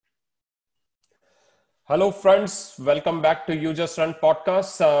Hello, friends. Welcome back to You Just Run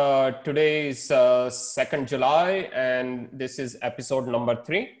podcast. Today is 2nd July, and this is episode number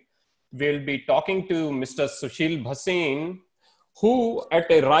 3. We'll be talking to Mr. Sushil Bhasin, who,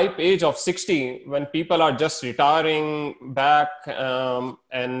 at a ripe age of 60, when people are just retiring back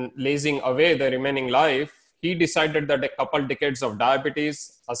and lazing away the remaining life, he decided that a couple decades of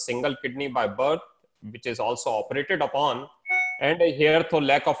diabetes, a single kidney by birth, which is also operated upon, and a hereto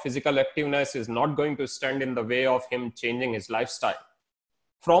lack of physical activeness is not going to stand in the way of him changing his lifestyle.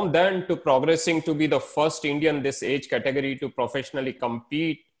 From then to progressing to be the first Indian this age category to professionally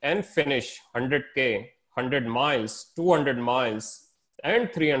compete and finish 100K, 100 miles, 200 miles,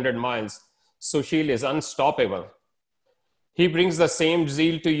 and 300 miles, Sushil is unstoppable. He brings the same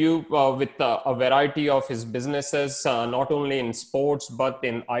zeal to you with a variety of his businesses, not only in sports, but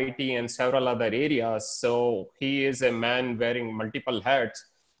in IT and several other areas. So he is a man wearing multiple hats.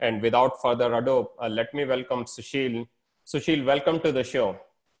 And without further ado, let me welcome Sushil. Sushil, welcome to the show.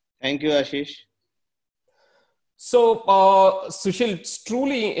 Thank you, Ashish. So, Sushil, it's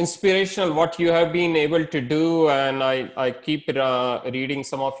truly inspirational what you have been able to do. And I keep reading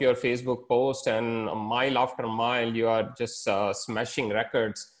some of your Facebook posts, and mile after mile, you are just smashing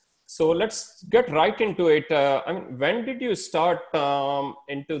records. So let's get right into it. When did you start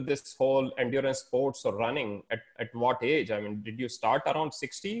into this whole endurance sports or running? At what age? Did you start around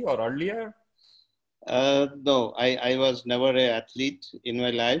 60 or earlier? No, I was never an athlete in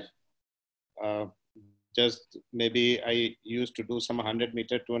my life. Just maybe I used to do some 100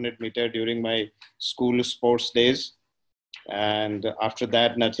 meter, 200 meter during my school sports days. And after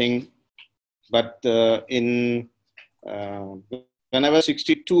that, nothing. But when I was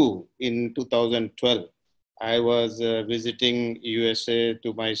 62 in 2012, I was visiting USA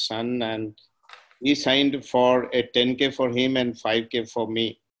to my son, and he signed for a 10K for him and 5K for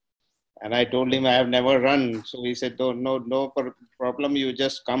me. And I told him I have never run. So he said, no problem. You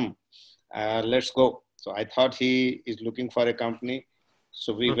just come. Let's go. So I thought he is looking for a company.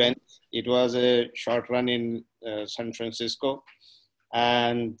 So we went. It was a short run in San Francisco.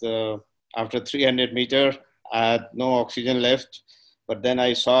 And after 300 meters, I had no oxygen left. But then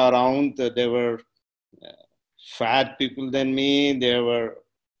I saw around there were fat people than me. There were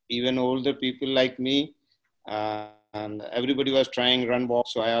even older people like me. And everybody was trying run walk.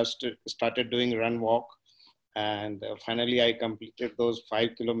 So I started doing run walk. And finally, I completed those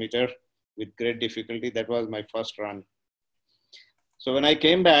 5 kilometers with great difficulty. That was my first run. So when I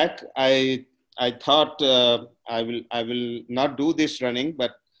came back, I thought I will not do this running,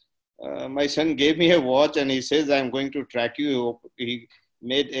 but my son gave me a watch and he says, I'm going to track you. He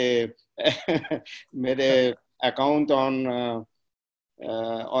made a made a account on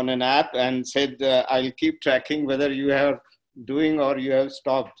an app and said, I'll keep tracking whether you are doing or you have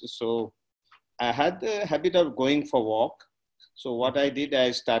stopped. So I had the habit of going for walk. So what I did,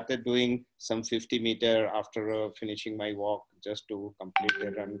 I started doing some 50 meter after finishing my walk just to complete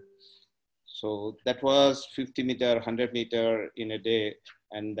the run. So that was 50 meter, 100 meter in a day,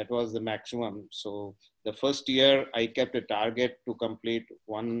 and that was the maximum. So the first year I kept a target to complete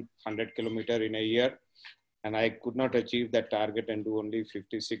 100 kilometer in a year, and I could not achieve that target and do only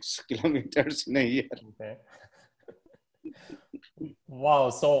 56 kilometers in a year. Okay.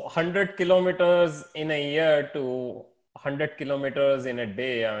 Wow. So 100 kilometers in a year to 100 kilometers in a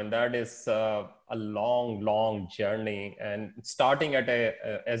day. That is a long, long journey. And starting at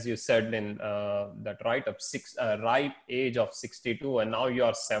as you said, in that ripe age of 62, and now you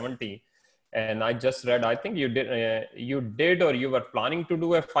are 70. And I just read, I think you did, or you were planning to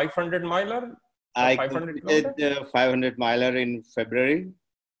do a 500 miler? I completed the 500 miler in February.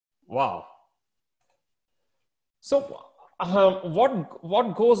 Wow. So,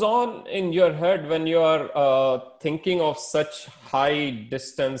 what goes on in your head when you are thinking of such high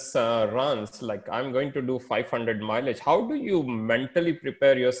distance runs? Like, I'm going to do 500 mileage. How do you mentally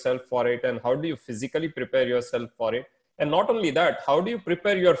prepare yourself for it, and how do you physically prepare yourself for it? And not only that, how do you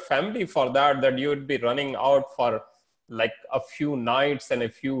prepare your family for that? That you would be running out for like a few nights and a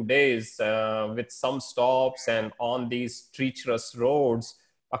few days with some stops and on these treacherous roads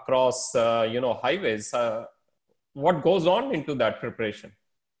across highways. What goes on into that preparation?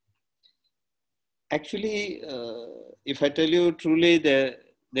 Actually, if I tell you truly, there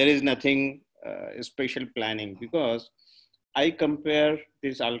is nothing special planning, because I compare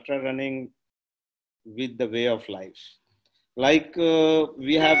this ultra running with the way of life. Like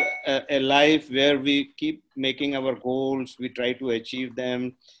we have a life where we keep making our goals, we try to achieve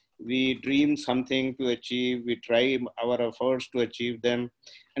them, we dream something to achieve, we try our efforts to achieve them.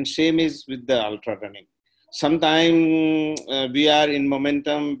 And same is with the ultra running. Sometime we are in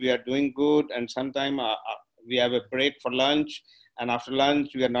momentum, we are doing good, and sometime we have a break for lunch, and after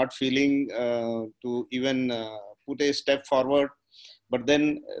lunch we are not feeling to even put a step forward. But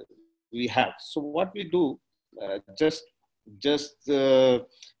then we have. So what we do, just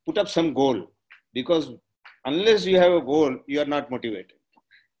put up some goal, because unless you have a goal, you are not motivated.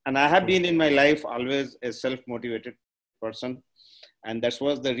 And I have been in my life always a self-motivated person, and that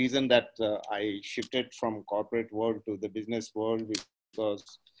was the reason that I shifted from corporate world to the business world, because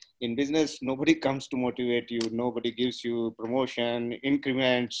in business nobody comes to motivate you, nobody gives you promotion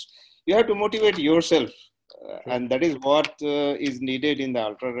increments. You have to motivate yourself, and that is what is needed in the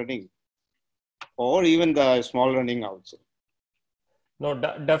ultra running or even the small running also. No,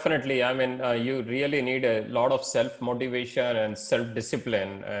 definitely. I mean, you really need a lot of self-motivation and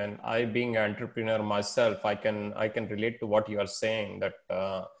self-discipline. And I, being an entrepreneur myself, I can relate to what you are saying. That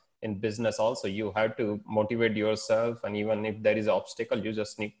in business also, you have to motivate yourself, and even if there is an obstacle, you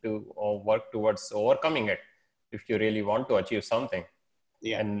just need to work towards overcoming it if you really want to achieve something.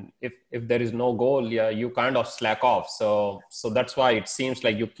 Yeah. And if there is no goal, yeah, you kind of slack off. So that's why it seems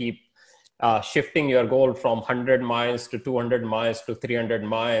like you keep shifting your goal from 100 miles to 200 miles to 300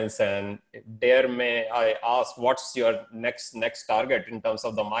 miles. And there, may I ask, what's your next target in terms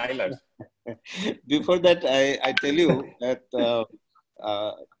of the mileage? Before that, I tell you that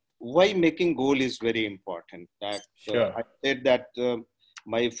uh, why making goal is very important. That Sure. I said that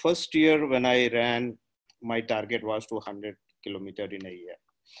my first year when I ran, my target was 200 kilometer in a year,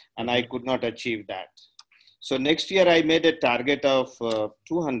 and I could not achieve that. So next year I made a target of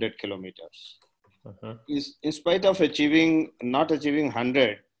 200 kilometers. In spite of not achieving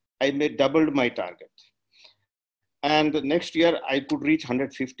 100, I made doubled my target. And next year I could reach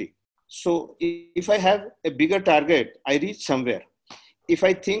 150. So if I have a bigger target, I reach somewhere. If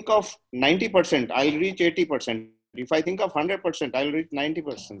I think of 90%, I'll reach 80%. If I think of 100%, I'll reach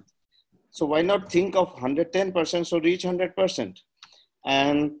 90%. So why not think of 110%, so reach 100%?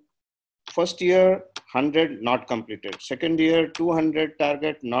 And first year, 100 not completed. Second year, 200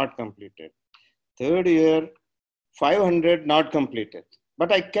 target not completed. Third year, 500 not completed.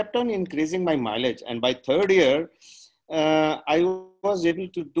 But I kept on increasing my mileage. And by third year, I was able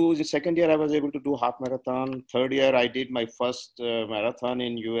to do, the second year I was able to do half marathon. Third year I did my first marathon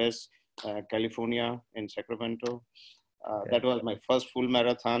in US, California, in Sacramento. That was my first full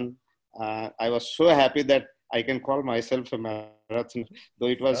marathon. I was so happy that I can call myself a marathon, though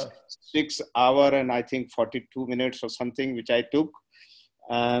it was 6 hours and I think 42 minutes or something, which I took.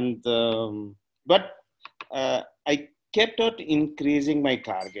 And, but I kept on increasing my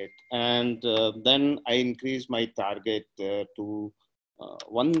target, and then I increased my target to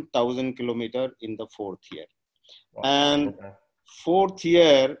 1,000 kilometer in the fourth year. Wow. And fourth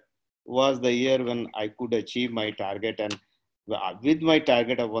year was the year when I could achieve my target, and with my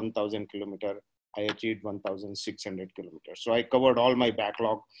target of 1,000 kilometer, I achieved 1,600 kilometers. So I covered all my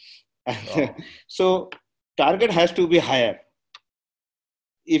backlog. Wow. So target has to be higher.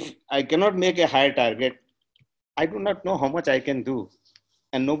 If I cannot make a higher target, I do not know how much I can do,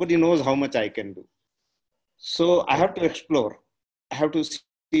 and nobody knows how much I can do. So I have to explore. I have to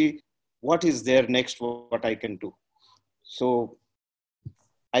see what is there next, what I can do. So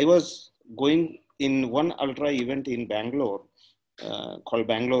I was going in one ultra event in Bangalore called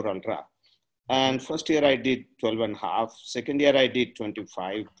Bangalore Ultra. And first year I did 12 and a half. Second year I did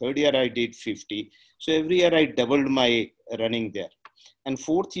 25. Third year I did 50. So every year I doubled my running there. And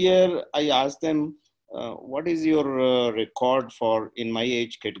fourth year I asked them, what is your record for in my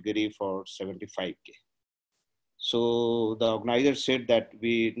age category for 75K? So the organizer said that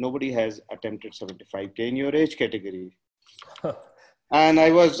nobody has attempted 75K in your age category. And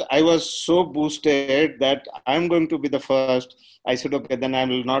I was so boosted that I'm going to be the first. I said, okay, then I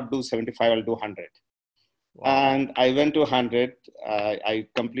will not do 75, I'll do 100. Wow. And I went to 100. I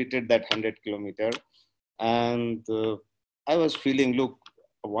completed that 100 kilometer. And I was feeling, look,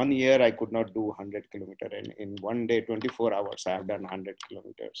 1 year I could not do 100 kilometer. And in one day, 24 hours, I have done 100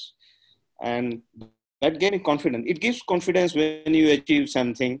 kilometers. And that gave me confidence. It gives confidence when you achieve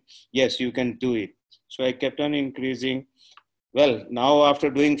something. Yes, you can do it. So I kept on increasing. Well, now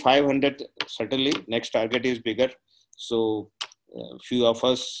after doing 500, certainly next target is bigger. So few of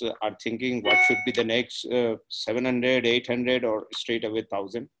us are thinking what should be the next 700, 800 or straight away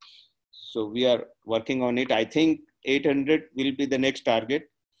 1,000. So we are working on it. I think 800 will be the next target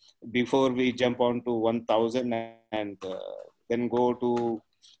before we jump on to 1,000 and then go to,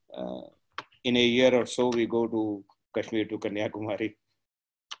 in a year or so, we go to Kashmir to Kanyakumari.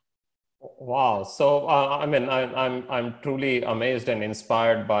 Wow. So, I mean, I'm truly amazed and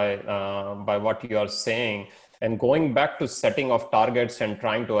inspired by what you are saying. And going back to setting of targets and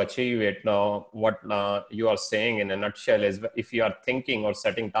trying to achieve it, what you are saying in a nutshell is, if you are thinking or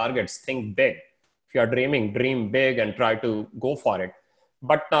setting targets, think big. If you are dreaming, dream big and try to go for it.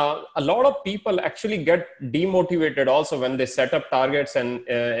 But a lot of people actually get demotivated also when they set up targets, and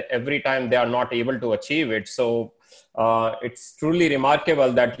every time they are not able to achieve it. So it's truly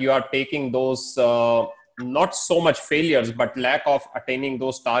remarkable that you are taking those not so much failures but lack of attaining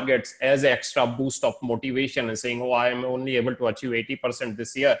those targets as an extra boost of motivation, and saying, oh, I am only able to achieve 80%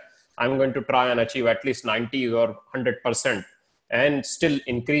 this year, I'm going to try and achieve at least 90 or 100% and still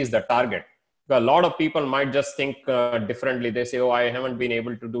increase the target. A lot of people might just think differently. They say, oh, I haven't been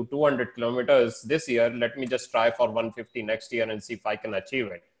able to do 200 kilometers this year, let me just try for 150 next year and see if I can achieve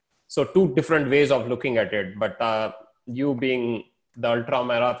it. So two different ways of looking at it. But you being the ultra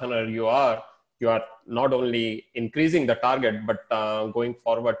marathoner you are not only increasing the target but going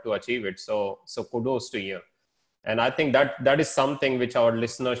forward to achieve it. So kudos to you. And I think that is something which our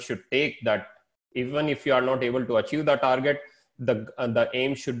listeners should take, that even if you are not able to achieve the target, the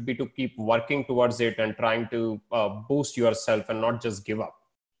aim should be to keep working towards it and trying to boost yourself and not just give up.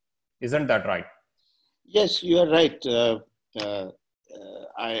 Isn't that right? Yes, you are right.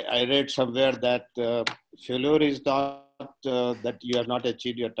 I read somewhere that failure is not that you have not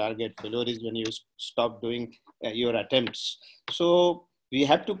achieved your target. Failure is when you stop doing your attempts. So we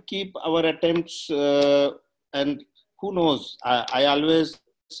have to keep our attempts, and who knows? I always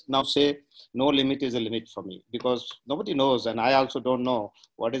now say no limit is a limit for me, because nobody knows, and I also don't know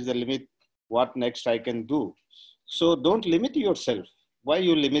what is the limit, what next I can do. So don't limit yourself. Why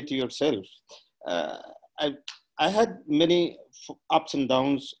you limit yourself? Uh, I I had many ups and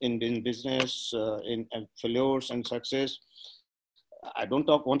downs in business, in failures and success. I don't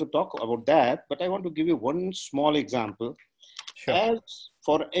want to talk about that, but I want to give you one small example. Sure. As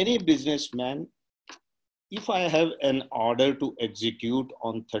for any businessman, if I have an order to execute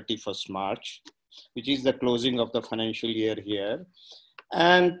on 31st March, which is the closing of the financial year here,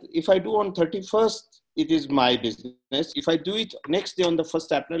 and if I do on 31st, it is my business. If I do it next day on the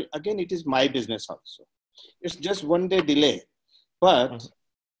 1st April, again, it is my business also. It's just one day delay. But Mhm.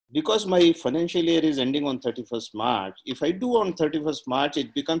 because my financial year is ending on 31st March, if I do on 31st March,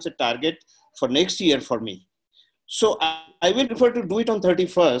 it becomes a target for next year for me. So I will prefer to do it on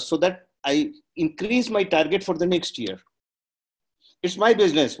 31st so that I increase my target for the next year. It's my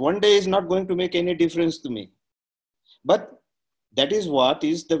business. One day is not going to make any difference to me. But that is what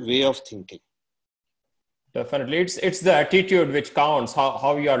is the way of thinking. Definitely, it's the attitude which counts,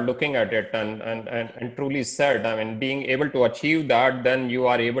 how you are looking at it, and truly said. I mean, being able to achieve that, then you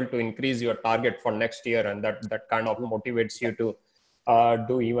are able to increase your target for next year, and that kind of motivates you to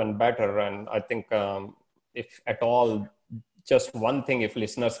do even better. And I think, if at all, just one thing, if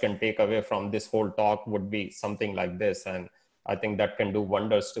listeners can take away from this whole talk, would be something like this, and I think that can do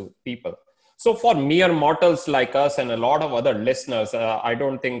wonders to people. So for mere mortals like us and a lot of other listeners, I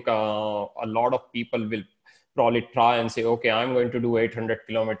don't think a lot of people will probably try and say, okay, I'm going to do 800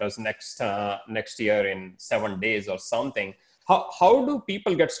 kilometers next year in 7 days or something. How do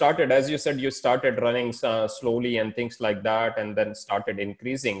people get started? As you said, you started running slowly and things like that, and then started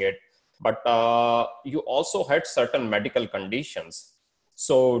increasing it. But you also had certain medical conditions.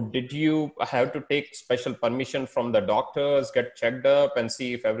 So did you have to take special permission from the doctors, get checked up and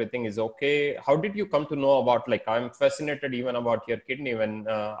see if everything is okay? How did you come to know about, like, I'm fascinated even about your kidney. When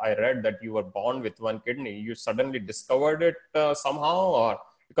I read that you were born with one kidney, you suddenly discovered it somehow, or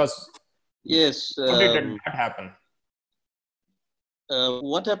because Yes. how did that happen?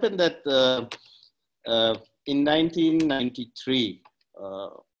 What happened that in 1993,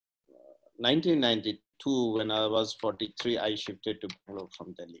 1992, when I was 43, I shifted to Bangalore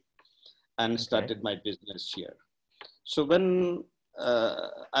from Delhi and Okay. started my business here. So when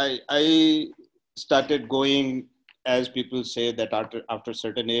I started going, as people say that after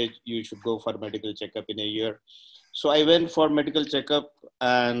certain age, you should go for medical checkup in a year. So I went for medical checkup,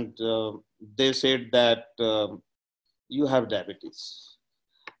 and they said that you have diabetes.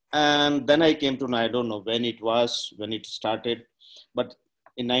 And then I came to know, I don't know when it was, when it started, but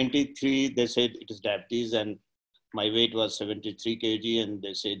in 93, they said it is diabetes, and my weight was 73 kg, and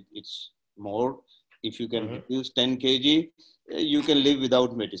they said it's more. If you can Mm-hmm. reduce 10 kg, you can live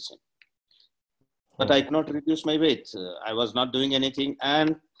without medicine. But I Hmm. could not reduce my weight. I was not doing anything.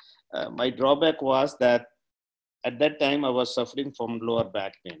 And my drawback was that at that time I was suffering from lower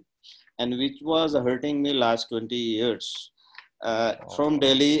back pain, and which was hurting me last 20 years. From Oh,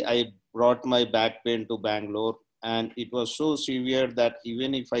 Delhi, I brought my back pain to Bangalore. and it was so severe that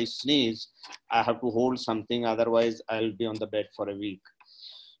even if I sneeze, I have to hold something, otherwise I'll be on the bed for a week.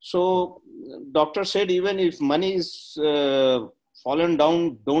 So doctor said, even if money is fallen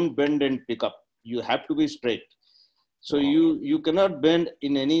down, don't bend and pick up. You have to be straight. So you cannot bend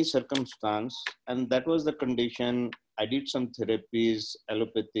in any circumstance. And that was the condition. I did some therapies,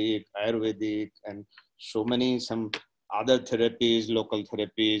 allopathic, Ayurvedic, and some other therapies, local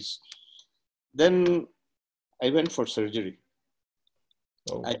therapies. Then I went for surgery.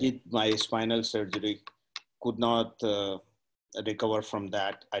 I did my spinal surgery, could not recover from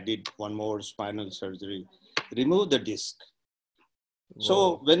that. I did one more spinal surgery, removed the disc.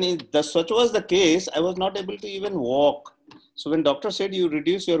 So when such was the case, I was not able to even walk. So when doctor said you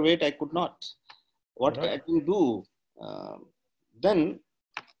reduce your weight, I could not. What I can do? Then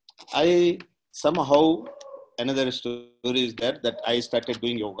I somehow, another story is there, that I started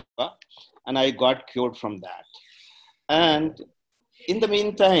doing yoga and I got cured from that. And in the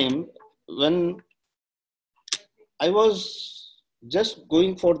meantime, when I was just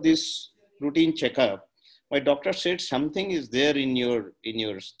going for this routine checkup, my doctor said something is there in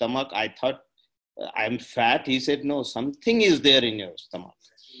your stomach. I thought I'm fat. He said, no, something is there in your stomach.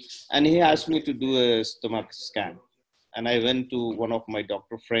 And he asked me to do a stomach scan. And I went to one of my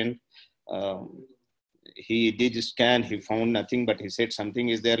doctor friend. He did a scan. He found nothing, but he said something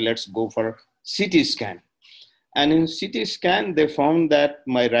is there. Let's go for CT scan. And in CT scan, they found that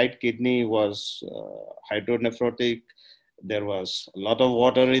my right kidney was hydronephrotic. There was a lot of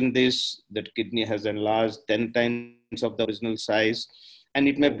water in this. That kidney has enlarged 10 times of the original size, and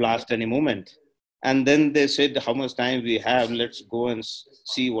it may blast any moment. And then they said, how much time we have? Let's go and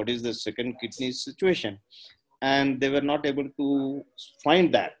see what is the second kidney situation. And they were not able to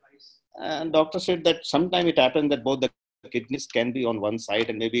find that. And doctor said that sometime it happened that both the kidneys can be on one side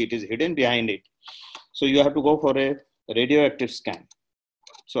and maybe it is hidden behind it. So you have to go for a radioactive scan.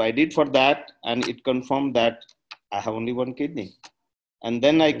 So I did for that, and it confirmed that I have only one kidney. And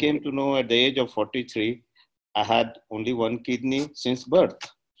then I came to know at the age of 43, I had only one kidney since birth.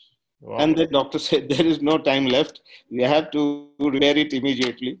 Wow. And the doctor said, there is no time left. We have to repair it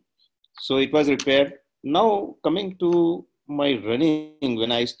immediately. So it was repaired. Now coming to my running,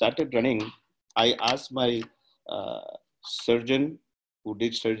 when I started running, I asked my surgeon who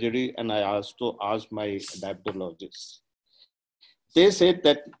did surgery, and I also asked my diabetologist. They said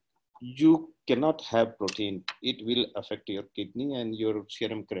that you cannot have protein. It will affect your kidney and your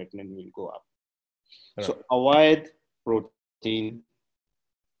serum creatinine will go up. Right. So avoid protein,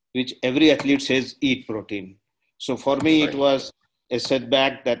 which every athlete says eat protein. So for me, it was a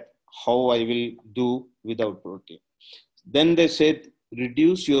setback that how I will do without protein. Then they said,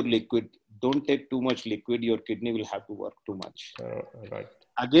 reduce your liquid. Don't take too much liquid. Your kidney will have to work too much. Right.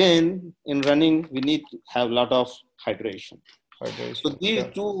 Again, in running, we need to have a lot of hydration. So these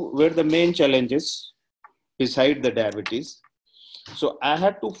two were the main challenges beside the diabetes. So I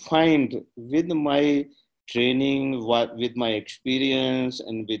had to find with my training, with my experience,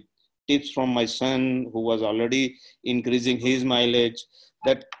 and with tips from my son who was already increasing his mileage,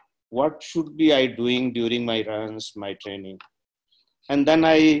 that what should be I doing during my runs, my training. And then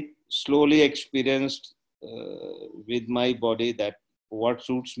I slowly experienced with my body that what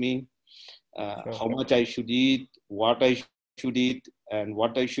suits me, how much I should eat, what I should eat, and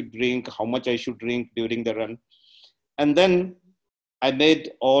what I should drink, how much I should drink during the run. And then I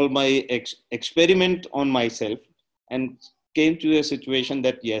made all my experiment on myself and came to a situation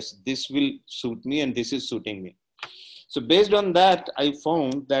that, yes, this will suit me and this is suiting me. So based on that, I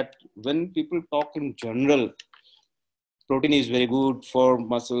found that when people talk in general, protein is very good for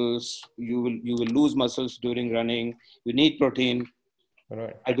muscles. You will lose muscles during running. You need protein.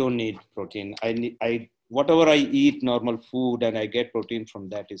 Right. I don't need protein. Whatever I eat, normal food, and I get protein from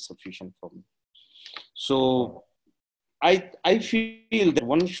that is sufficient for me. So I feel that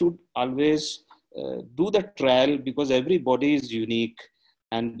one should always do the trial, because every body is unique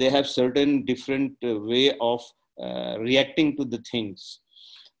and they have certain different way of reacting to the things.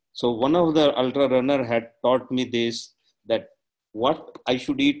 So one of the ultra runner had taught me this, that what I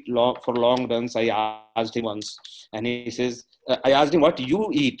should eat for long runs. I asked him once, and he says, I asked him, what you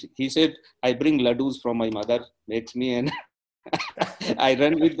eat? He said, I bring laddus from my mother, makes me, and I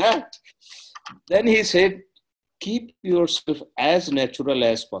run with that. Then he said, keep yourself as natural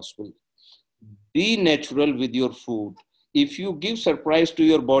as possible. Be natural with your food. If you give surprise to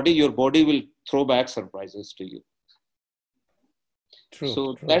your body will throw back surprises to you.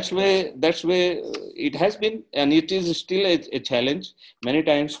 True. That's where it has been, and it is still a challenge. Many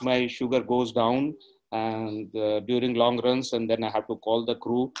times my sugar goes down and during long runs, and then I have to call the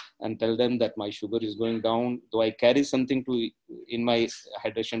crew and tell them that my sugar is going down. Though I carry something to in my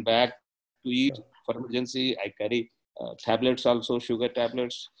hydration bag to eat for emergency, I carry tablets also, sugar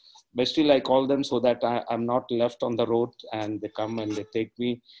tablets. But still, I call them so that I'm not left on the road, and they come and they take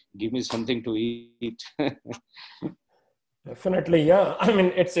me, give me something to eat. Definitely, yeah. I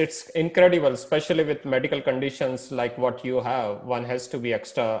mean, it's incredible, especially with medical conditions like what you have. One has to be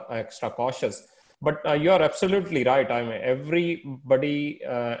extra cautious. But you are absolutely right. I mean, everybody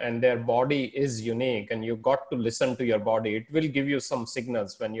and their body is unique, and you got to listen to your body. It will give you some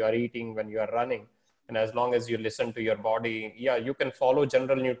signals when you are eating, when you are running, and as long as you listen to your body, yeah, you can follow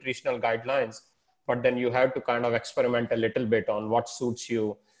general nutritional guidelines. But then you have to kind of experiment a little bit on what suits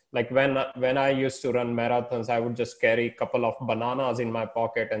you. Like when I used to run marathons, I would just carry a couple of bananas in my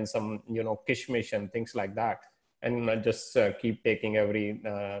pocket and some kishmish and things like that, and I just keep taking every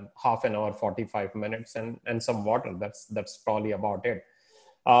half an hour, 45 minutes, and some water. That's probably about it.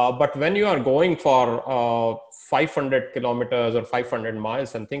 But when you are going for 500 kilometers or 500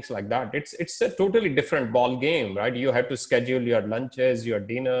 miles and things like that, it's a totally different ball game, right? You have to schedule your lunches, your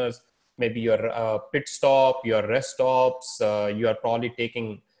dinners, maybe your pit stop, your rest stops. You are probably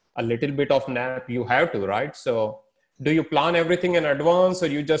taking a little bit of nap. You have to, right? So do you plan everything in advance, or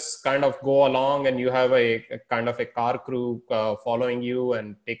you just kind of go along and you have a kind of a car crew following you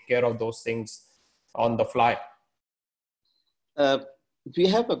and take care of those things on the fly? Uh, we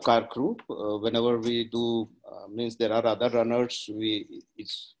have a car crew. Whenever we do, means there are other runners.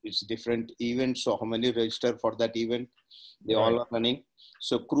 It's different events. So how many register for that event? They Right. all are running.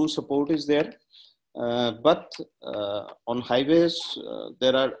 So crew support is there. But on highways,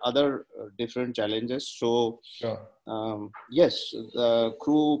 there are other different challenges. So Sure. yes, the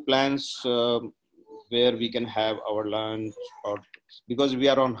crew plans where we can have our lunch, or because we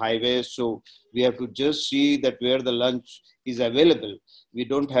are on highways, so we have to just see that where the lunch is available. We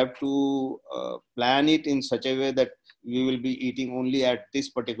don't have to plan it in such a way that we will be eating only at this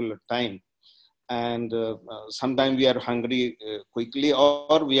particular time. And sometimes we are hungry quickly,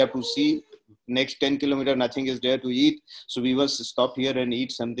 or we have to see next 10 kilometer nothing is there to eat, so we must stop here and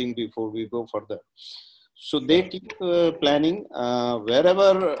eat something before we go further. So they Correct. keep planning wherever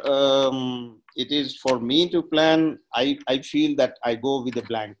it is for me to plan. I feel that I go with a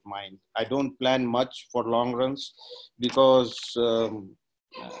blank mind. I don't plan much for long runs, because uh,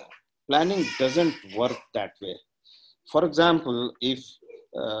 planning doesn't work that way. For example, if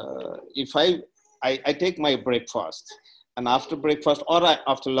I take my breakfast, and after breakfast or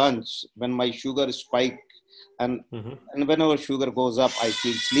after lunch, when my sugar spike, and Mhm. and whenever sugar goes up, I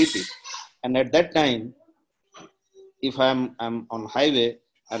feel sleepy. And at that time, if I'm on highway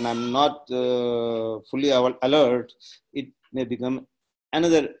and I'm not fully alert, it may become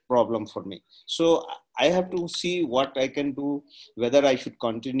another problem for me. So I have to see what I can do, whether I should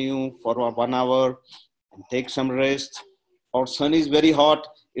continue for 1 hour and take some rest, or sun is very hot.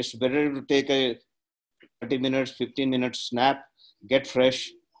 It's better to take a 30 minutes, 15 minutes nap, get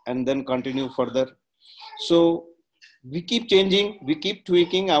fresh, and then continue further. So we keep changing, we keep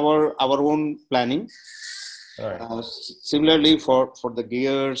tweaking our own planning. Right. Similarly for the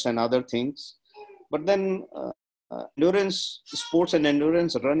gears and other things. But then endurance sports and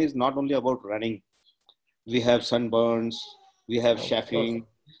endurance run is not only about running. We have sunburns, we have Of course. chafing,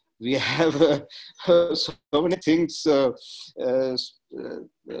 we have so many things. Uh,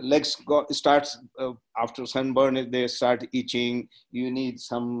 Legs starts after sunburn, they start itching. You need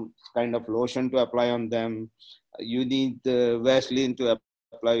some kind of lotion to apply on them. You need Vaseline to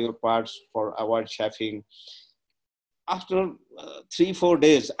apply your parts for avoid chafing. After 3 4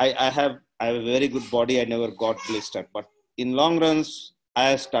 days, I have a very good body. I never got blistered, but in long runs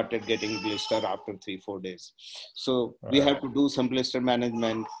I started getting blister after 3 4 days. So we Right. have to do some blister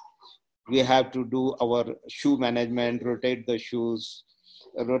management. We have to do our shoe management, rotate the shoes,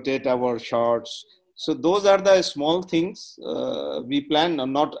 rotate our shorts. So those are the small things we plan,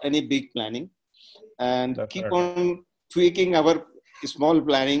 not any big planning, and keep Definitely. on tweaking our small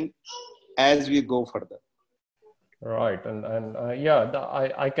planning as we go further. Right, and yeah,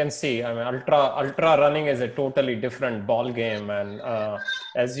 I can see. I mean, ultra running is a totally different ball game, and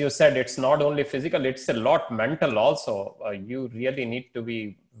as you said, it's not only physical; it's a lot mental also. You really need to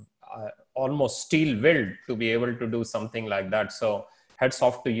be almost steel-willed to be able to do something like that. So, hats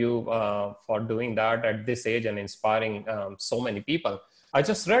off to you for doing that at this age and inspiring so many people. I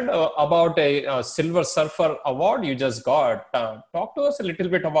just read about a Silver Surfer award you just got. Talk to us a little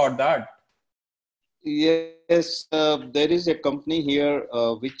bit about that. Yes, there is a company here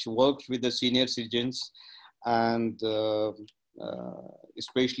which works with the senior citizens, and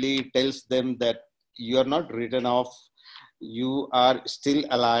especially tells them that you are not written off. You are still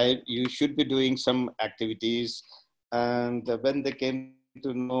alive. You should be doing some activities. And when they came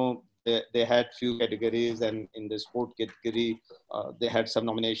to know, they had few categories, and in the sport category, they had some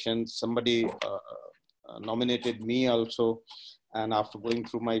nominations. Somebody nominated me also, and after going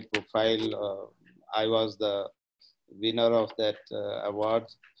through my profile, I was the winner of that award.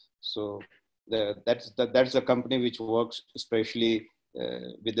 So that's the company which works especially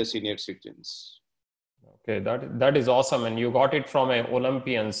with the senior citizens. Okay, that is awesome, and you got it from an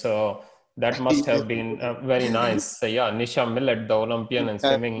Olympian, so that must have been very nice. So yeah, Nisha Millett, the Olympian in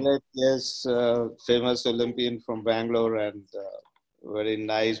swimming. Yes, famous Olympian from Bangalore, and very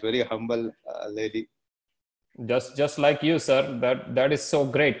nice, very humble lady. Just like you, sir. That is so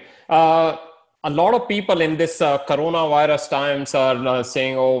great. A lot of people in this coronavirus times are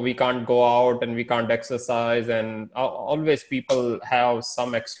saying, "Oh, we can't go out and we can't exercise," and always people have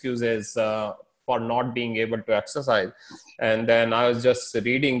some excuses for not being able to exercise. And then I was just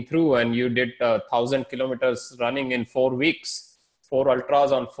reading through, and you did 1,000 kilometers running in 4 weeks, 4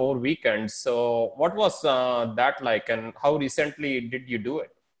 ultras on 4 weekends. So, what was that like, and how recently did you do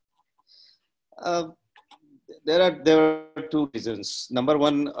it? Uh, there were two reasons. Number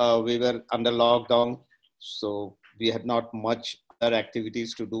one, we were under lockdown, so we had not much other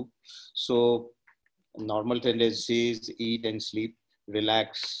activities to do. So normal tendencies: eat and sleep,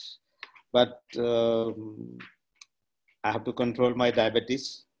 relax. But I have to control my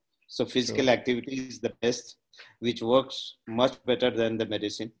diabetes. So Sure. physical activity is the best, which works much better than the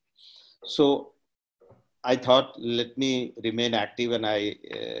medicine. So I thought, let me remain active, and I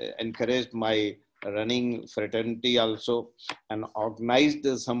encouraged my running fraternity also, and organized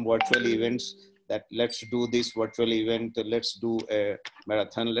some virtual events, that let's do this virtual event, let's do a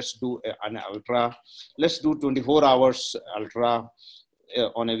marathon, let's do an ultra, let's do 24 hours ultra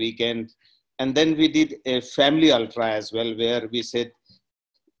on a weekend. And then we did a family ultra as well, where we said,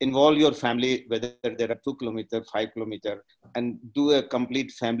 involve your family, whether there are 2 kilometer, 5 kilometer, and do a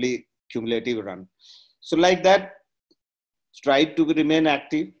complete family cumulative run. So like that, tried to remain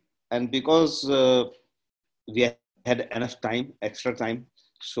active. And because we had enough time, extra time,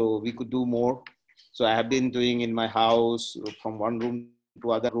 so we could do more. So I have been doing in my house, from one room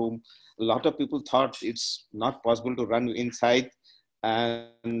to other room. A lot of people thought it's not possible to run inside,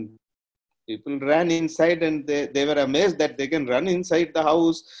 and people ran inside, and they were amazed that they can run inside the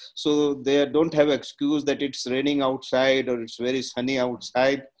house. So they don't have excuse that it's raining outside or it's very sunny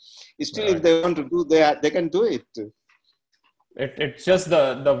outside. Still, if Right. they want to do, they can do it. It's just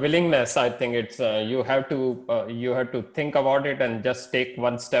the willingness. I think it's you have to think about it and just take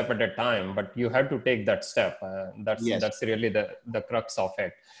one step at a time. But you have to take that step. Yes. That's really the crux of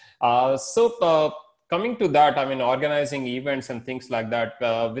it. Coming to that, I mean, organizing events and things like that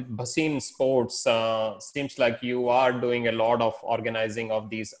with Bhasin Sports, seems like you are doing a lot of organizing of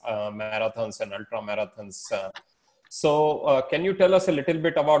these marathons and ultra marathons. Can you tell us a little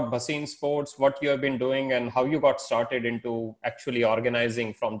bit about Bhasin Sports, what you have been doing, and how you got started into actually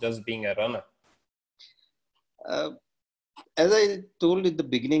organizing from just being a runner? Uh, as I told in the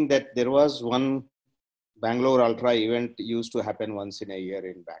beginning, that there was one Bangalore Ultra event used to happen once in a year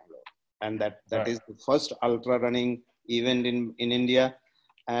in Bangalore, and that Right. is the first ultra running event in India,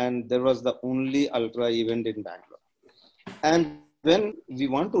 and there was the only ultra event in Bangalore. And when we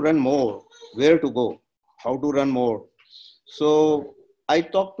want to run more, where to go, how to run more? So I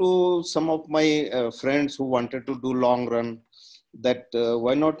talked to some of my friends who wanted to do long run, that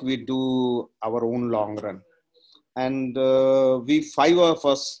why not we do our own long run? And we five of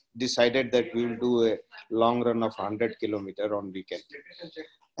us decided that we will do a long run of 100 kilometer on weekend.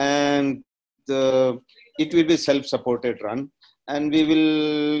 And it will be self-supported run, and we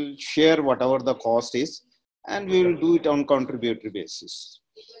will share whatever the cost is, and we will do it on contributory basis.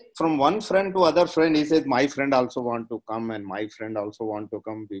 From one friend to other friend, he said, my friend also want to come, and my friend also want to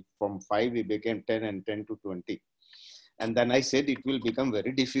come. From 5 we became 10, and 10 to 20. And then I said, it will become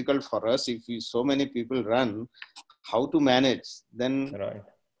very difficult for us if so many people run, how to manage. Right.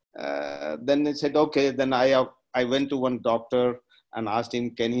 Then they said, okay. Then I went to one doctor and asked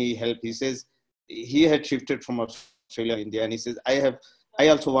him, can he help? He says he had shifted from Australia, India, and he says, I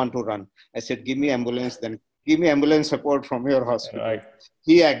also want to run. I said, give me ambulance, then give me ambulance support from your hospital. Right.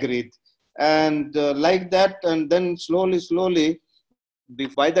 He agreed. And like that, and then slowly,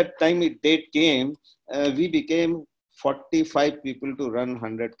 by the time date came, we became 45 people to run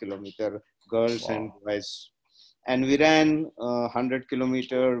 100 kilometer, girls and Wow. boys. And we ran 100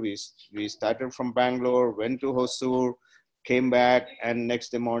 kilometer. We started from Bangalore, went to Hosur, came back, and next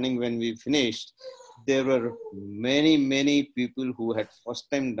day morning when we finished, there were many, many people who had first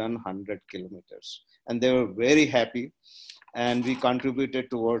time done 100 kilometers, and they were very happy. And we contributed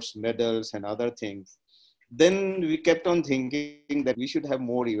towards medals and other things. Then we kept on thinking that we should have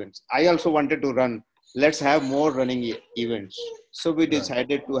more events. I also wanted to run. Let's have more running events. So we Right.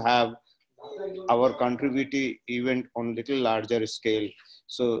 decided to have our contributory event on little larger scale.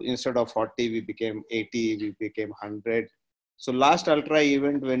 So instead of 40, we became 80, we became 100. So last ultra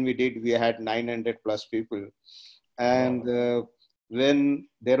event when we did, we had 900 plus people. And Wow. when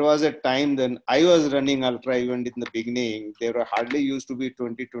there was a time then I was running ultra event in the beginning, there were hardly used to be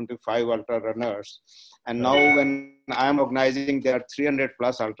 20, 25 ultra runners. And now Right. when I am organizing, there are 300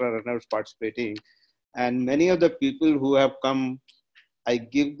 plus ultra runners participating. And many of the people who have come, I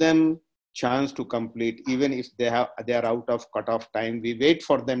give them chance to complete, even if they are out of cutoff time. We wait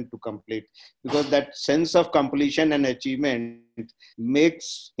for them to complete because that sense of completion and achievement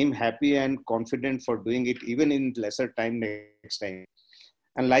makes him happy and confident for doing it even in lesser time next time.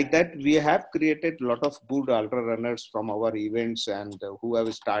 And like that, we have created a lot of good ultra runners from our events and who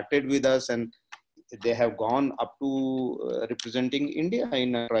have started with us, and they have gone up to representing India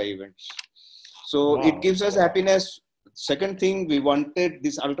in ultra events. So it Wow. gives us happiness. Second thing, we wanted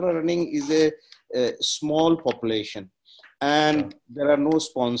this ultra running is a small population, Sure. and there are no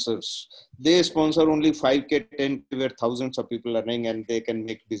sponsors. They sponsor only 5K, 10K, where thousands of people are running and they can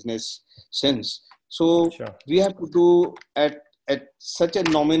make business sense. So Sure. we have to do at such a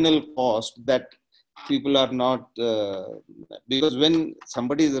nominal cost that people are not because when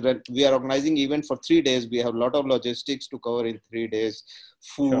somebody is we are organizing event for 3 days, we have a lot of logistics to cover in 3 days,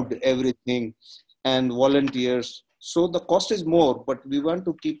 Sure. food, everything, and volunteers. So the cost is more, but we want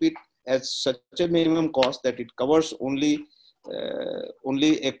to keep it at such a minimum cost that it covers only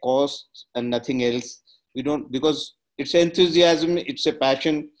a cost and nothing else. We don't, because it's enthusiasm, it's a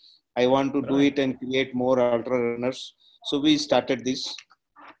passion. I want to do Right. it and create more ultra runners. So we started this,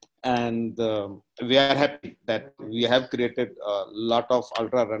 and we are happy that we have created a lot of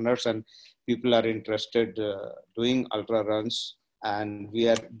ultra runners and people are interested doing ultra runs, and we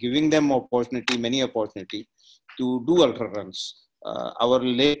are giving them opportunity, many opportunity to do ultra runs. Our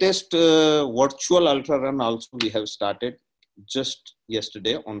latest virtual ultra run also we have started just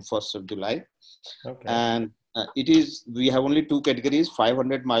yesterday on 1st of July. Okay. And it is, we have only two categories,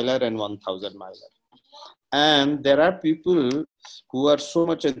 500 miler and 1000 miler. And there are people who are so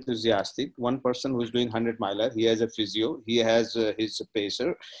much enthusiastic. One person who is doing 100 miler, he has a physio, he has his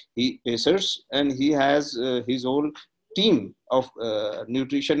pacers, and he has his whole team of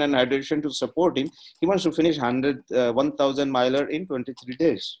nutrition and hydration to support him. He wants to finish 1000 miler in 23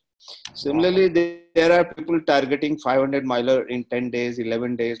 days. Wow. Similarly, there are people targeting 500 miler in 10 days,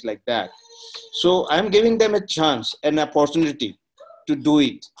 11 days, like that. So I'm giving them a chance, an opportunity to do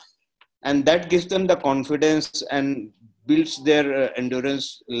it, and that gives them the confidence and builds their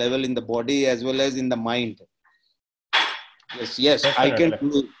endurance level in the body as well as in the mind. Yes, I can Definitely.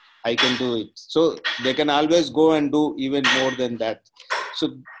 do it. I can do it. So they can always go and do even more than that.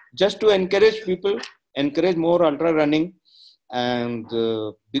 So just to encourage people, encourage more ultra running. And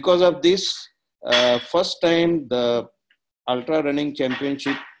because of this, first time the ultra running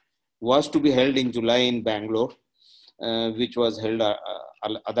championship was to be held in July in Bangalore, which was held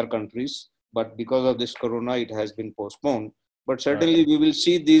other countries. But because of this corona, it has been postponed. But Right. certainly we will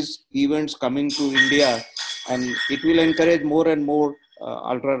see these events coming to India, and it will encourage more and more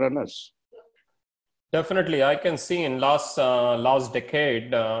ultra runners. Definitely, I can see in last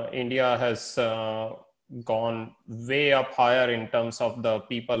decade, India has gone way up higher in terms of the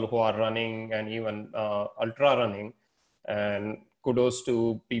people who are running and even ultra running. And kudos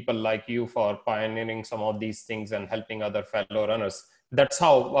to people like you for pioneering some of these things and helping other fellow runners. That's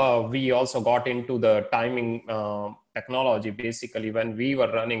how we also got into the timing technology. Basically, when we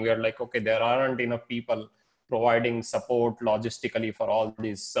were running, we were like, okay, there aren't enough people providing support logistically for all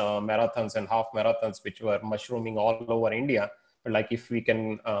these marathons and half marathons, which were mushrooming all over India. But like, if we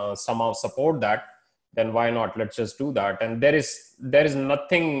can somehow support that, then why not? Let's just do that. And there is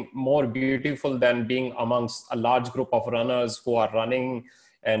nothing more beautiful than being amongst a large group of runners who are running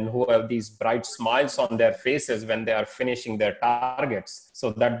and who have these bright smiles on their faces when they are finishing their targets.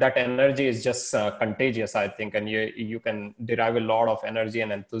 So that energy is just contagious, I think, and you can derive a lot of energy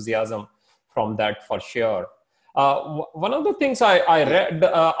and enthusiasm from that for sure. One of the things I read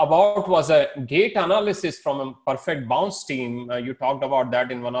about was a gait analysis from a Perfect Bounce team. You talked about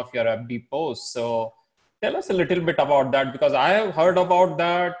that in one of your FB posts. So tell us a little bit about that, because I have heard about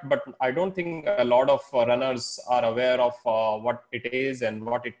that, but I don't think a lot of runners are aware of what it is and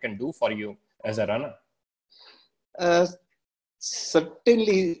what it can do for you as a runner. Uh,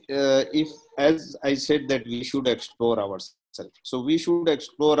 Certainly, if, as I said, that we should explore ourselves. So we should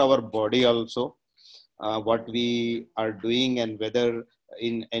explore our body also, what we are doing and whether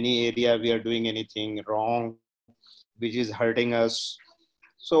in any area we are doing anything wrong, which is hurting us.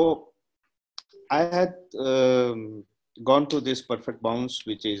 So I had gone to this Perfect Bounce,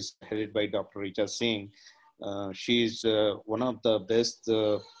 which is headed by Dr. Richa Singh. She's one of the best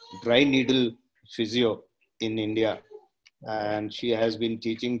dry needle physio in India, and she has been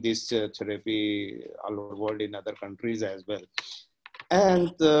teaching this therapy all over the world in other countries as well.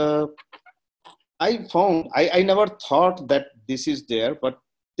 And I found, I never thought that this is there, but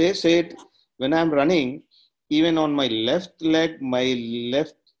they said when I'm running, even on my left leg, my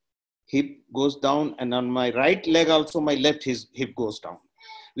left hip goes down, and on my right leg also, my left hip goes down,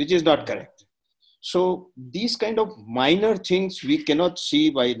 which is not correct. So these kind of minor things we cannot see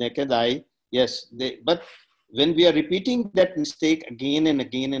by naked eye. Yes, but when we are repeating that mistake again and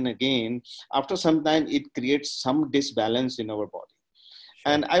again and again, after some time, it creates some disbalance in our body.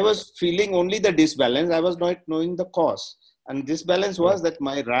 And I was feeling only the disbalance. I was not knowing the cause. And disbalance was that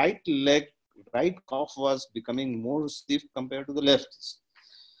my right leg, right calf was becoming more stiff compared to the left.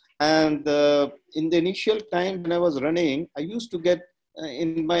 And in the initial time when I was running, I used to get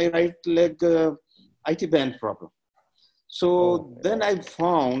in my right leg IT band problem. So then I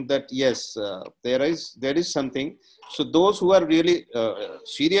found that yes, there is something. So those who are really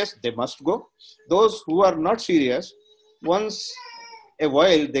serious, they must go. Those who are not serious, once a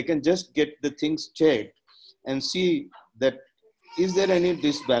while they can just get the things checked and see that is there any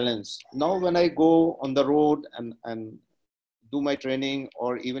disbalance. Now when I go on the road and do my training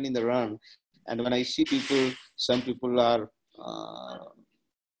or even in the run, and when I see people, some people are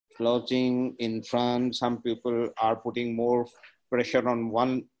slouching in front, some people are putting more pressure on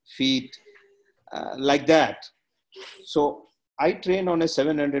one feet, like that. So I train on a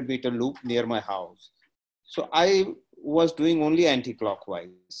 700-meter loop near my house. So I was doing only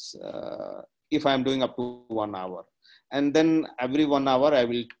anti-clockwise if I'm doing up to 1 hour. And then every 1 hour I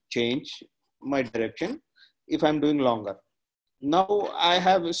will change my direction if I'm doing longer. Now I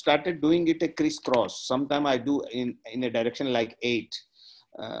have started doing it a crisscross. Sometimes I do in a direction like 8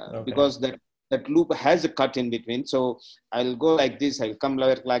 because that loop has a cut in between. So I'll go like this, I'll come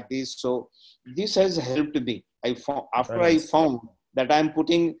like this. So this has helped me. After I found that I'm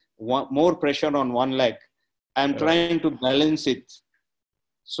putting more pressure on one leg, I'm trying to balance it.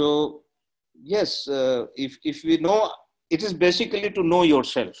 So yes, if we know, it is basically to know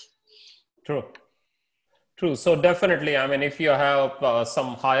yourself. True. So definitely, I mean, if you have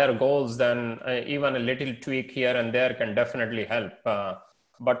some higher goals, then even a little tweak here and there can definitely help.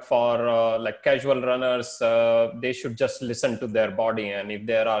 But for like casual runners, they should just listen to their body. And if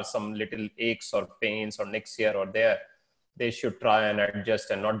there are some little aches or pains or nicks here or there, they should try and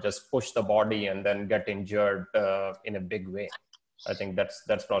adjust and not just push the body and then get injured in a big way. I think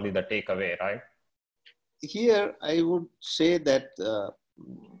that's probably the takeaway, right? Here, I would say that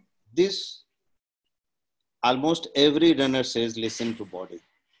this almost every runner says, listen to body.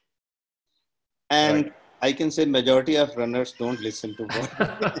 And I can say majority of runners don't listen to body.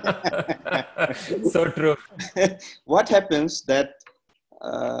 So true. What happens that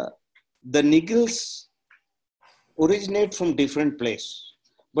the niggles originate from different place,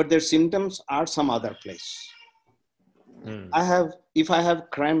 but their symptoms are some other place. If I have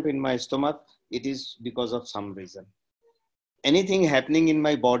cramp in my stomach, it is because of some reason. Anything happening in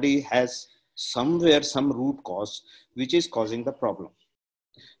my body has somewhere some root cause, which is causing the problem.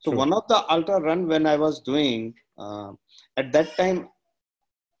 So one of the ultra run when I was doing, at that time,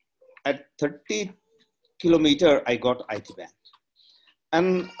 at 30 kilometer, I got IT band.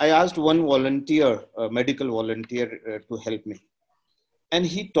 And I asked one volunteer, a medical volunteer, to help me. And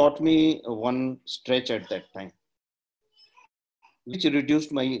he taught me one stretch at that time, which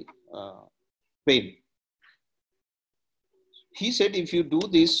reduced my pain. He said, if you do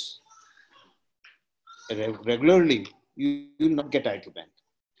this regularly, you will not get IT band.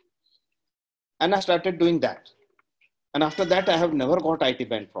 And I started doing that. And after that, I have never got IT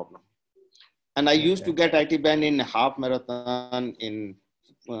band problem. And I used to get IT band in half marathon, in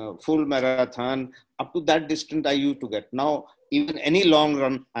full marathon. Up to that distance, I used to get. Now, even any long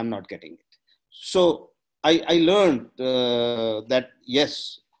run, I'm not getting it. So I learned that,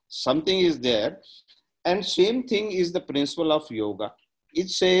 yes, something is there. And same thing is the principle of yoga. It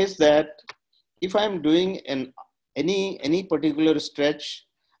says that if I'm doing any particular stretch,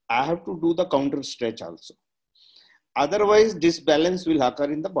 I have to do the counter stretch also. Otherwise, disbalance will occur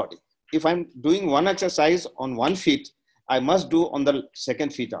in the body. If I'm doing one exercise on one feet, I must do on the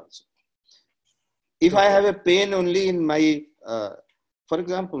second feet also. If I have a pain only in my for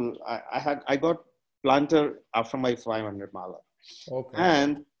example, I got plantar after my 500 mile, Okay.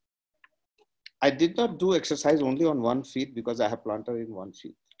 and I did not do exercise only on one feet because I have plantar in one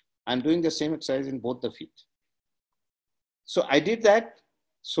feet. I'm doing the same exercise in both the feet. So I did that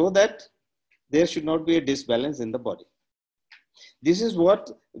so that there should not be a disbalance in the body. This is what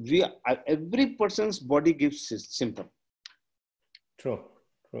every person's body gives symptom. True.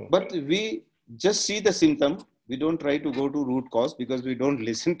 True. But we just see the symptom. We don't try to go to root cause because we don't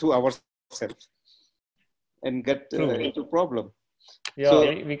listen to ourselves and get into problem. Yeah, So,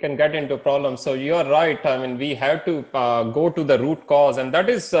 we can get into problems. So you're right. I mean, we have to go to the root cause, and that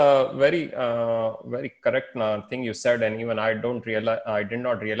is very correct thing you said. And even I did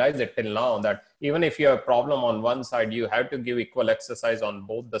not realize it till now that even if you have a problem on one side, you have to give equal exercise on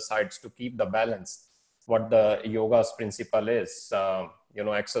both the sides to keep the balance. What the yoga's principle is,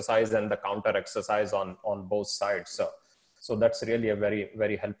 exercise and the counter exercise on both sides. So that's really a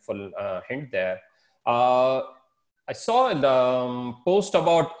very helpful hint there. I saw the post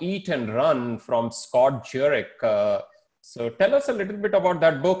about Eat and Run from Scott Jurek. So tell us a little bit about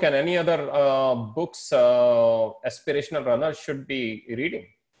that book and any other books aspirational runners should be reading.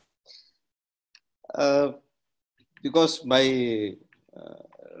 Because my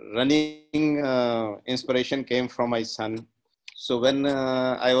running inspiration came from my son. So when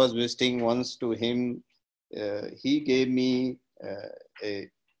I was visiting once to him, he gave me a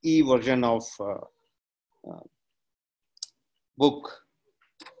e-version of book,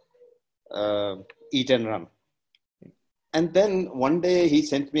 Eat and Run. And then one day he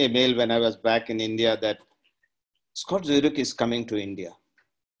sent me a mail when I was back in India that Scott Jurek is coming to India.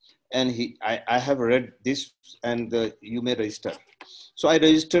 And I have read this and you may register. So I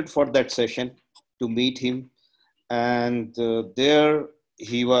registered for that session to meet him. And there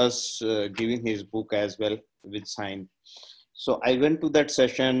he was giving his book as well with sign. So I went to that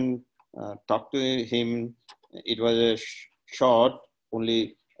session, talked to him. It was a short,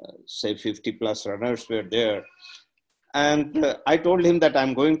 only say 50 plus runners were there. And I told him that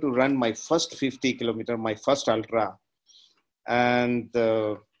I'm going to run my first 50 kilometer, my first ultra. And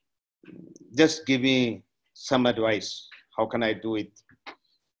just give me some advice. How can I do it?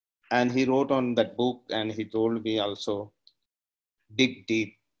 And he wrote on that book and he told me also, dig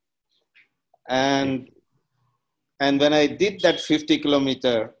deep. And when I did that 50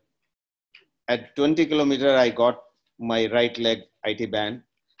 kilometer, at 20 kilometer, I got my right leg IT band.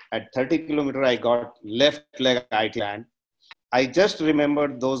 At 30 kilometer, I got left leg IT band. I just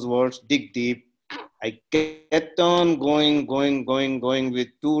remembered those words, dig deep. I kept on going with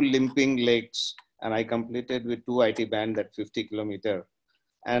two limping legs. And I completed with two IT band that 50 kilometer.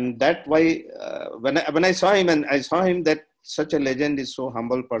 And that why, when I saw him, and I saw him that such a legend is so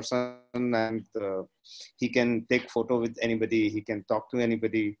humble person, and he can take photo with anybody, he can talk to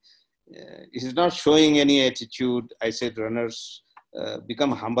anybody. He's not showing any attitude. I said runners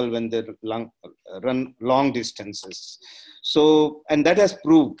become humble when they run long distances. So, and that has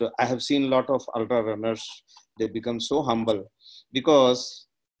proved. I have seen a lot of ultra runners. They become so humble because,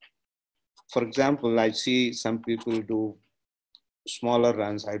 for example, I see some people do smaller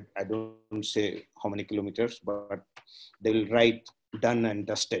runs. I don't say how many kilometers, but they will write done and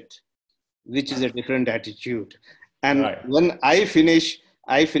dusted, which is a different attitude. And right. When I finished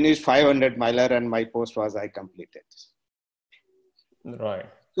 500 miler and my post was I completed. Right.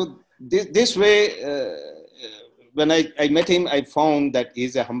 So this way, when I met him, I found that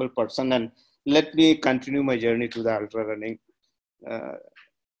he's a humble person, and let me continue my journey to the ultra running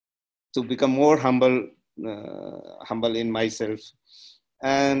to become more humble in myself.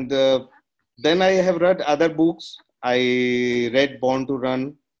 And then I have read other books. I read Born to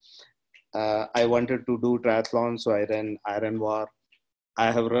Run. I wanted to do triathlon, so I ran Iron War.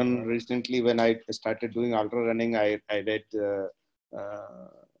 I have run recently when I started doing ultra running. I read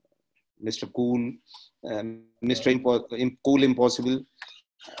Mr. Cool, Cool Impossible,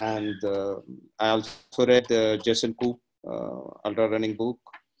 and I also read Jason Koop ultra running book.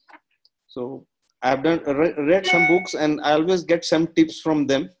 So I have read some books, and I always get some tips from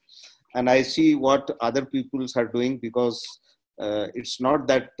them, and I see what other people are doing, because it's not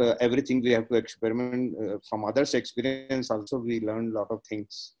that everything we have to experiment from others' experience. Also, we learn a lot of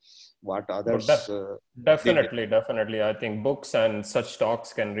things. What others definitely. I think books and such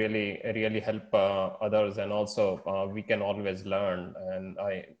talks can really help others, and also we can always learn. And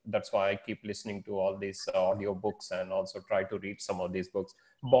that's why I keep listening to all these audio books and also try to read some of these books.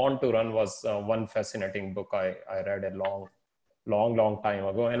 Born to Run was one fascinating book I read a long time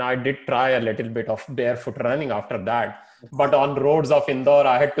ago, and I did try a little bit of barefoot running after that. but on roads of Indore,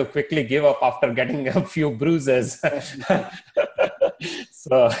 I had to quickly give up after getting a few bruises.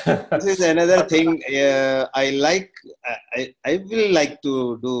 So, This is another thing. I like. I will like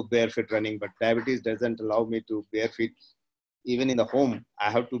to do barefoot running, but diabetes doesn't allow me to barefoot. Even in the home,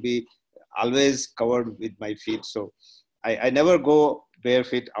 I have to be always covered with my feet. So I never go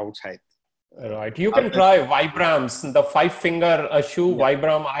barefoot outside. right. You can Always, try Vibrams, the five finger shoe yeah.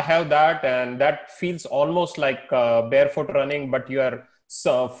 Vibram. I have that, and that feels almost like barefoot running, but your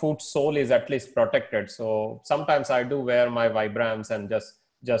foot sole is at least protected. So sometimes I do wear my Vibrams and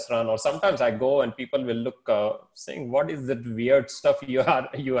just run, or sometimes I go and people will look saying, "What is that weird stuff you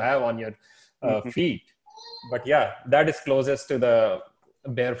have on your feet?" But yeah, that is closest to the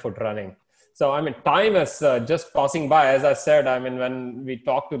barefoot running. So, I mean, time is just passing by. As I said, I mean, when we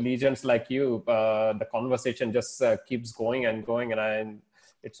talk to legends like you, the conversation just keeps going and going.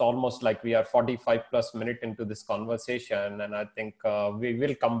 It's almost like we are 45 plus minutes into this conversation. And I think we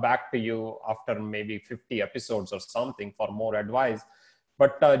will come back to you after maybe 50 episodes or something for more advice.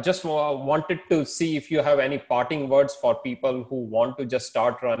 But just wanted to see if you have any parting words for people who want to just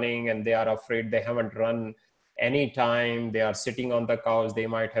start running and they are afraid they haven't run anytime, they are sitting on the couch, they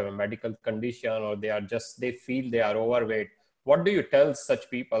might have a medical condition, or they feel they are overweight. What do you tell such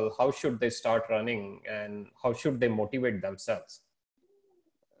people? How should they start running and how should they motivate themselves?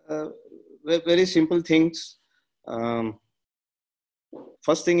 Uh, Very simple things. Um,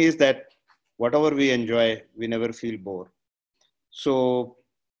 First thing is that whatever we enjoy, we never feel bored. So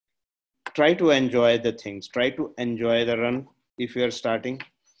try to enjoy the things. Try to enjoy the run if you are starting.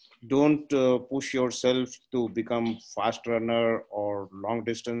 Don't push yourself to become fast runner or long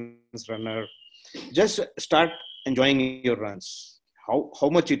distance runner. Just start enjoying your runs. How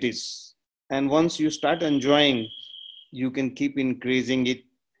much it is, and once you start enjoying, you can keep increasing it,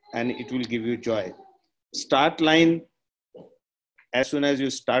 and it will give you joy. Start line, as soon as you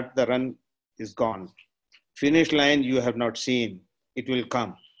start the run, is gone. Finish line you have not seen, it will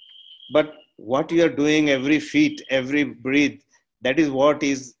come. But what you are doing, every feet, every breath, that is what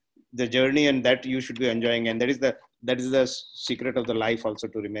is the journey, and that you should be enjoying. And that is the secret of the life also,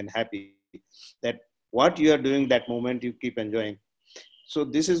 to remain happy, that what you are doing that moment you keep enjoying. So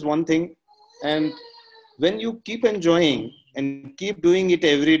this is one thing. And when you keep enjoying and keep doing it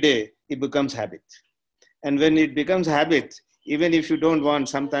every day, it becomes habit. And when it becomes habit, even if you don't want,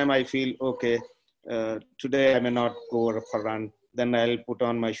 sometime I feel okay, today I may not go for a run, then I'll put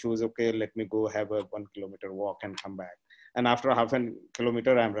on my shoes, okay, let me go have a 1 kilometer walk and come back, and after half a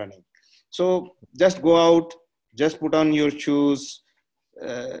kilometer I'm running. So just go out, just put on your shoes,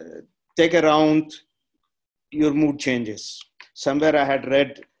 uh, take a round, your mood changes. Somewhere I had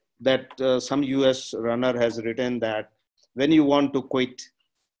read that some US runner has written that when you want to quit,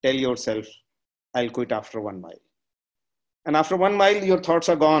 tell yourself, I'll quit after 1 mile. And after 1 mile, your thoughts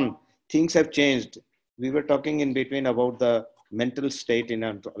are gone. Things have changed. We were talking in between about the mental state in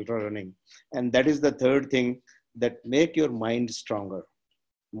ultra running. And that is the third thing, that make your mind stronger.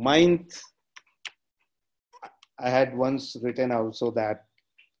 Mind, I had once written also that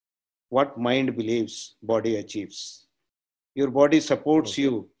what mind believes, body achieves. Your body supports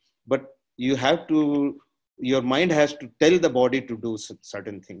you, but you have to, your mind has to tell the body to do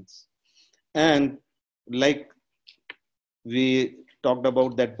certain things. And like we talked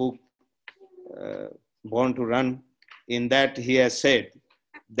about that book, uh, Born to Run, in that he has said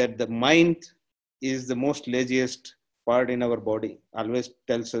that the mind is the most laziest part in our body, always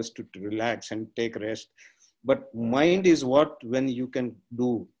tells us to relax and take rest. But mind is what when you can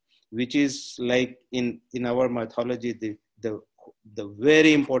do, which is like in our mythology, the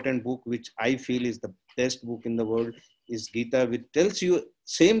very important book, which I feel is the best book in the world, is Gita, which tells you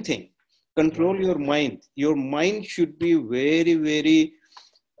same thing. Control Right. your mind. Your mind should be very, very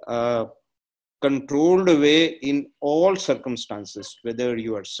uh, controlled way in all circumstances, whether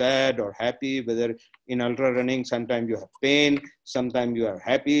you are sad or happy, whether in ultra running, sometimes you have pain, sometimes you are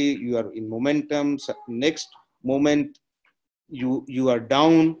happy, you are in momentum, next moment you are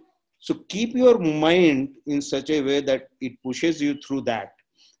down. So keep your mind in such a way that it pushes you through that.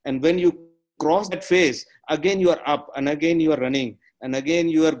 And when you cross that phase, again you are up, and again you are running, and again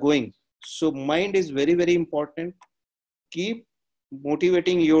you are going. So mind is very, very important. Keep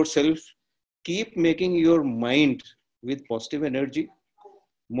motivating yourself, keep making your mind with positive energy.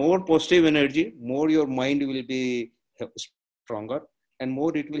 More positive energy, more your mind will be stronger, and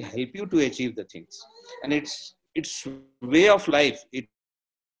more it will help you to achieve the things. And it's way of life. It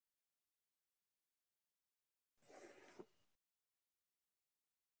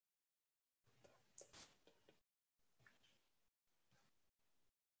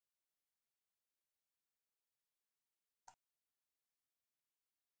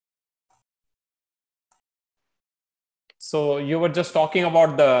So you were just talking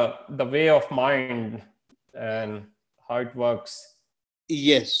about the way of mind and how it works.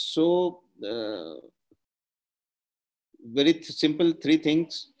 Yes. So, very simple three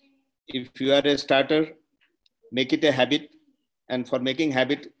things. If you are a starter, make it a habit. And for making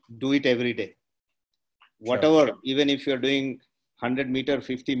habit, do it every day. Sure. Whatever, even if you're doing 100-meter,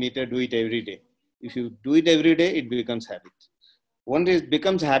 50-meter, do it every day. If you do it every day, it becomes habit. Once it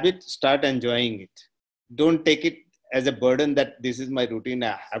becomes habit, start enjoying it. Don't take it as a burden that this is my routine,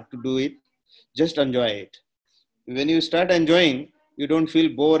 I have to do it. Just enjoy it. When you start enjoying, you don't feel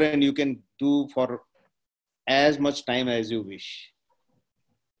bored and you can do for as much time as you wish.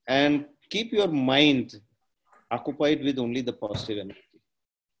 And keep your mind occupied with only the positive energy.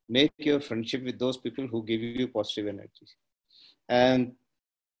 Make your friendship with those people who give you positive energy. And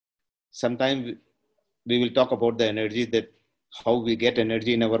sometime we will talk about the energy, that how we get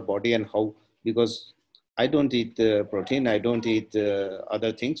energy in our body and how, because I don't eat protein, I don't eat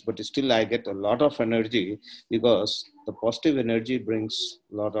other things, but still I get a lot of energy because the positive energy brings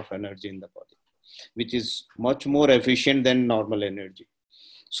a lot of energy in the body, which is much more efficient than normal energy.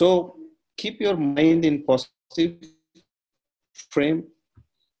 So keep your mind in positive frame.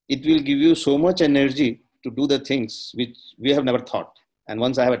 It will give you so much energy to do the things which we have never thought. And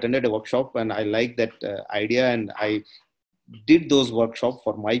once I have attended a workshop and I like that idea, and I did those workshops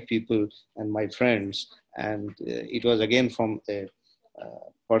for my people and my friends. And it was again from a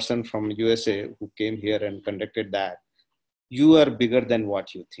person from USA who came here and conducted that. You are bigger than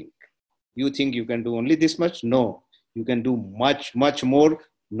what you think. You think you can do only this much? No, you can do much, much more.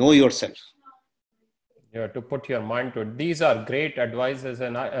 Know yourself. Yeah, to put your mind to it. These are great advices.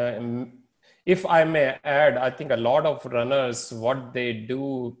 And if I may add, I think a lot of runners, what they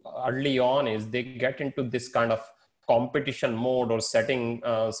do early on is they get into this kind of competition mode or setting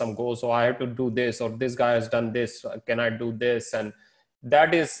some goals. So I have to do this, or this guy has done this. Can I do this? And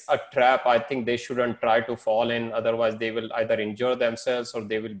that is a trap. I think they shouldn't try to fall in. Otherwise, they will either injure themselves or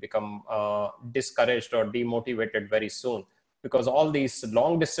they will become discouraged or demotivated very soon, because all these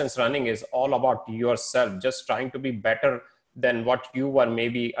long distance running is all about yourself, just trying to be better than what you were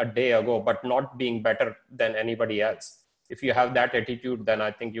maybe a day ago, but not being better than anybody else. If you have that attitude, then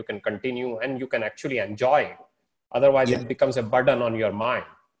I think you can continue and you can actually enjoy it. Otherwise, Yes, it becomes a burden on your mind.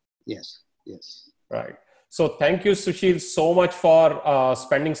 yes, yes. Right. So thank you, Sushil, so much for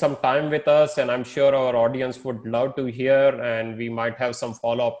spending some time with us. And I'm sure our audience would love to hear, and we might have some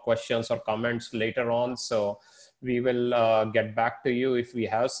follow-up questions or comments later on. So we will get back to you if we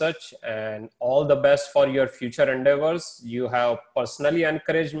have such. And all the best for your future endeavors. You have personally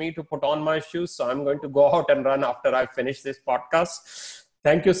encouraged me to put on my shoes, so I'm going to go out and run after I finish this podcast.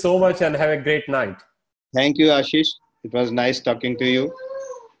 Thank you so much and have a great night. Thank you, Ashish. It was nice talking to you.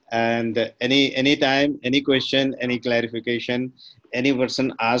 And any time, any question, any clarification, any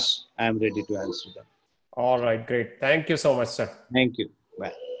person asks, I'm ready to answer them. All right, great. Thank you so much, sir. Thank you. Bye.